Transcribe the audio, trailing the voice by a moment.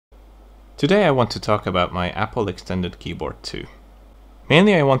Today I want to talk about my Apple Extended Keyboard 2.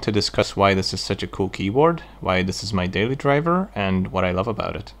 Mainly I want to discuss why this is such a cool keyboard, why this is my daily driver, and what I love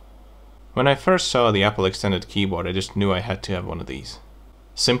about it. When I first saw the Apple Extended Keyboard, I just knew I had to have one of these.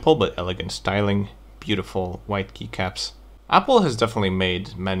 Simple but elegant styling, beautiful white keycaps. Apple has definitely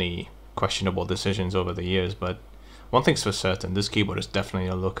made many questionable decisions over the years, but one thing's for certain, this keyboard is definitely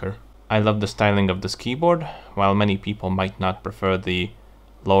a looker. I love the styling of this keyboard, while many people might not prefer the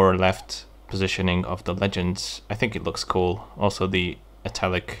lower left positioning of the legends. I think it looks cool. Also the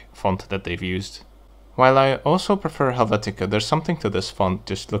italic font that they've used. While I also prefer Helvetica, there's something to this font,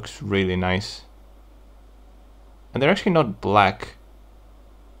 just looks really nice. And they're actually not black,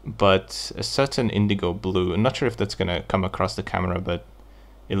 but a certain indigo blue. I'm not sure if that's gonna come across the camera, but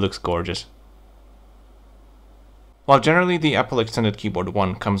it looks gorgeous. While generally the Apple Extended Keyboard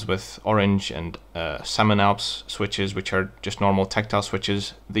 1 comes with orange and Salmon Alps switches, which are just normal tactile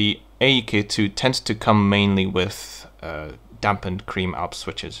switches, the AEK2 tends to come mainly with dampened Cream Alps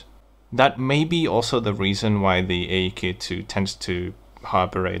switches. That may be also the reason why the AEK2 tends to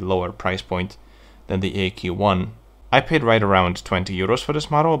harbor a lower price point than the AEK1. I paid right around 20 euros for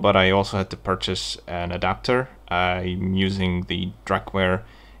this model, but I also had to purchase an adapter. I'm using the Dragware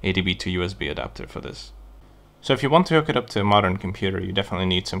ADB to USB adapter for this. So if you want to hook it up to a modern computer, you definitely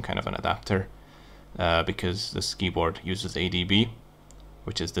need some kind of an adapter because this keyboard uses ADB,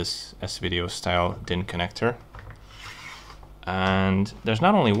 which is this S-Video style DIN connector. And there's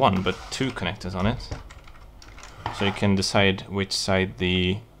not only one, but two connectors on it. So you can decide which side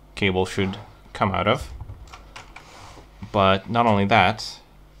the cable should come out of. But not only that,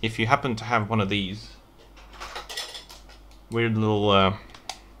 if you happen to have one of these weird little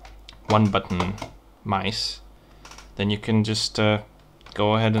one-button mice, then you can just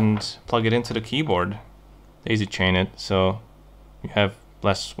go ahead and plug it into the keyboard. Daisy chain it, so you have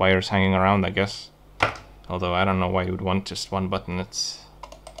less wires hanging around, I guess. Although I don't know why you would want just one button,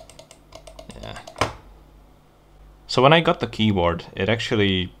 yeah. So when I got the keyboard, it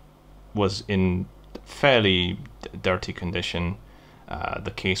actually was in fairly dirty condition.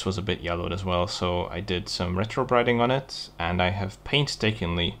 The case was a bit yellowed as well, so I did some retro brighting on it, and I have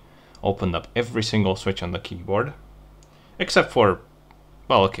painstakingly opened up every single switch on the keyboard. Except for,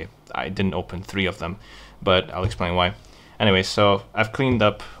 well, okay, I didn't open 3 of them, but I'll explain why. Anyway, so I've cleaned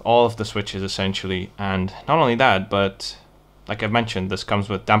up all of the switches essentially, and not only that, but like I've mentioned, this comes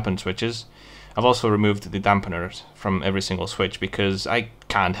with dampened switches. I've also removed the dampeners from every single switch because I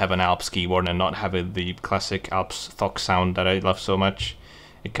can't have an Alps keyboard and not have the classic Alps thok sound that I love so much.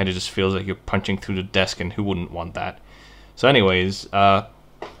 It kind of just feels like you're punching through the desk, and who wouldn't want that? So anyways,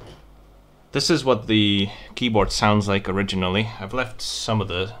 this is what the keyboard sounds like originally. I've left some of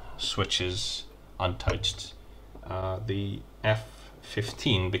the switches untouched. The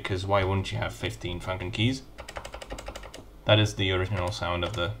F15, because why wouldn't you have 15 function keys? That is the original sound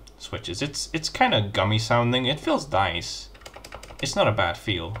of the switches. It's kind of gummy sounding. It feels nice. It's not a bad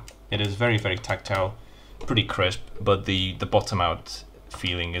feel. It is very, very tactile, pretty crisp, but the bottom out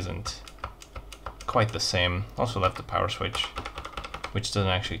feeling isn't quite the same. Also left the power switch, which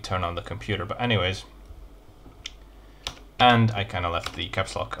doesn't actually turn on the computer, but anyways. And I kind of left the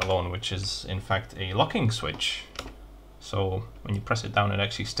caps lock alone, which is in fact a locking switch. So when you press it down, it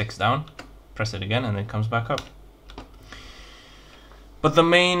actually sticks down. Press it again and it comes back up. But the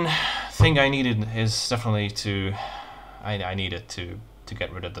main thing I needed is definitely I needed to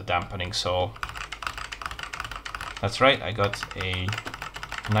get rid of the dampening, so that's right, I got a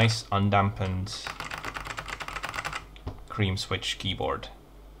nice undampened cream switch keyboard.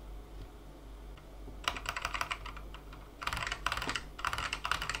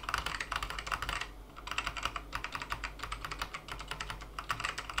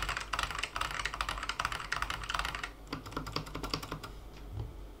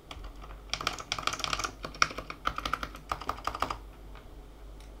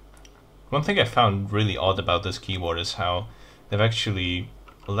 One thing I found really odd about this keyboard is how they've actually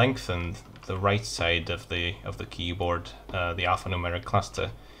lengthened the right side of the keyboard, the alphanumeric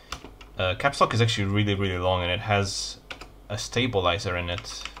cluster. Caps lock is actually really, really long, and it has a stabilizer in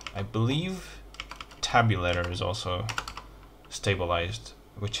it. I believe tabulator is also stabilized,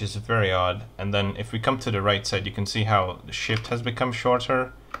 which is very odd. And then if we come to the right side, you can see how the shift has become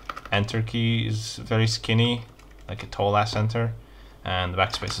shorter. Enter key is very skinny, like a tall ass enter. And the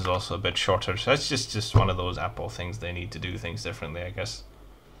backspace is also a bit shorter, so it's just one of those Apple things. They need to do things differently, I guess.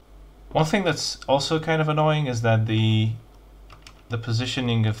 One thing that's also kind of annoying is that the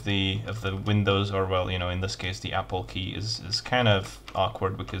positioning of the Windows, or well, you know, in this case the Apple key is kind of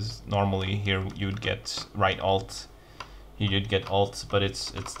awkward, because normally here you'd get right Alt you'd get Alt, but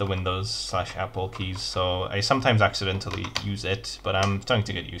it's the Windows/Apple keys, so I sometimes accidentally use it, but I'm starting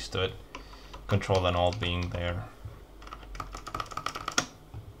to get used to it. Control and Alt being there.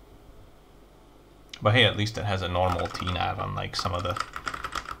 But hey, at least it has a normal T-nav, unlike some of the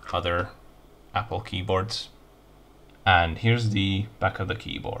other Apple keyboards. And here's the back of the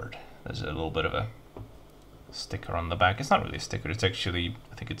keyboard. There's a little bit of a sticker on the back. It's not really a sticker, it's actually,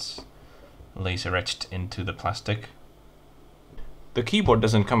 I think it's laser etched into the plastic. The keyboard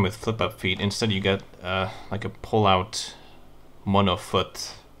doesn't come with flip-up feet. Instead you get like a pull-out mono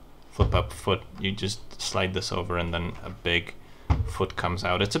foot, flip-up foot. You just slide this over and then a big foot comes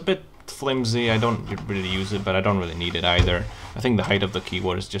out. It's a bit flimsy. I don't really use it, but I don't really need it either. I think the height of the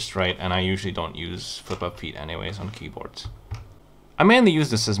keyboard is just right, and I usually don't use flip-up feet anyways on keyboards. I mainly use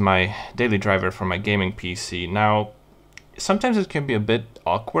this as my daily driver for my gaming PC. Now, sometimes it can be a bit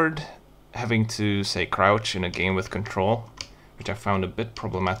awkward having to, say, crouch in a game with control, which I found a bit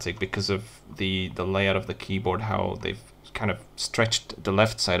problematic because of the layout of the keyboard, how they've kind of stretched the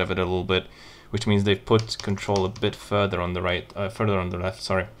left side of it a little bit, which means they've put control a bit further on the right, further on the left,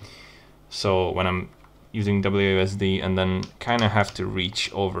 sorry. So when I'm using WASD and then kind of have to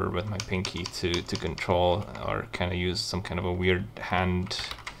reach over with my pinky to control, or kind of use some kind of a weird hand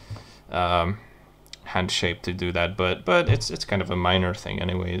shape to do that, but it's kind of a minor thing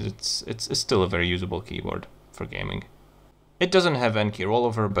anyways. It's still a very usable keyboard for gaming. It doesn't have N-key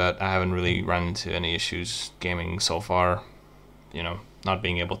rollover, but I haven't really run into any issues gaming so far, you know, not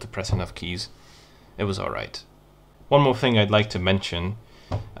being able to press enough keys. It was alright. One more thing I'd like to mention,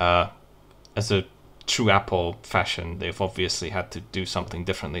 as a true Apple fashion, they've obviously had to do something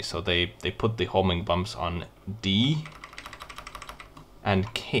differently, so they put the homing bumps on D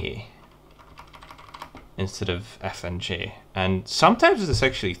and K instead of F and J. And sometimes this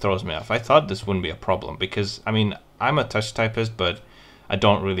actually throws me off. I thought this wouldn't be a problem because, I mean, I'm a touch typist, but I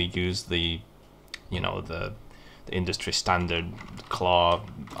don't really use the, you know, the industry standard claw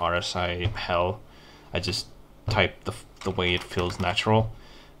RSI hell. I just type the way it feels natural.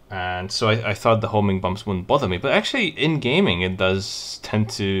 And so I thought the homing bumps wouldn't bother me, but actually in gaming it does tend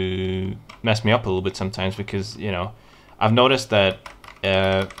to mess me up a little bit sometimes because, you know, I've noticed that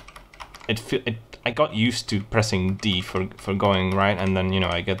I got used to pressing D for going right, and then, you know,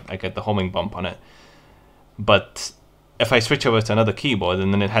 I get the homing bump on it. But if I switch over to another keyboard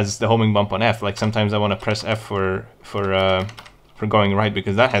and then it has the homing bump on F, like sometimes I want to press F for going right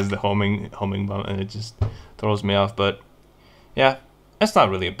because that has the homing bump, and it just throws me off. But yeah. It's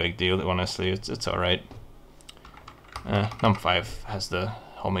not really a big deal, honestly. It's alright. Num 5 has the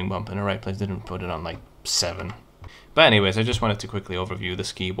homing bump in the right place. Didn't put it on like 7. But anyways, I just wanted to quickly overview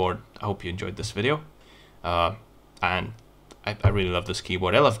this keyboard. I hope you enjoyed this video. And I really love this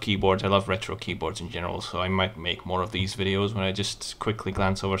keyboard. I love keyboards. I love retro keyboards in general. So I might make more of these videos when I just quickly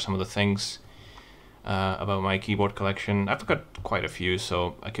glance over some of the things about my keyboard collection. I've got quite a few,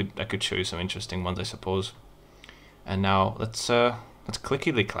 so I could show you some interesting ones, I suppose. And now let's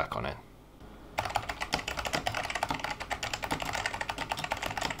clickety-clack on it.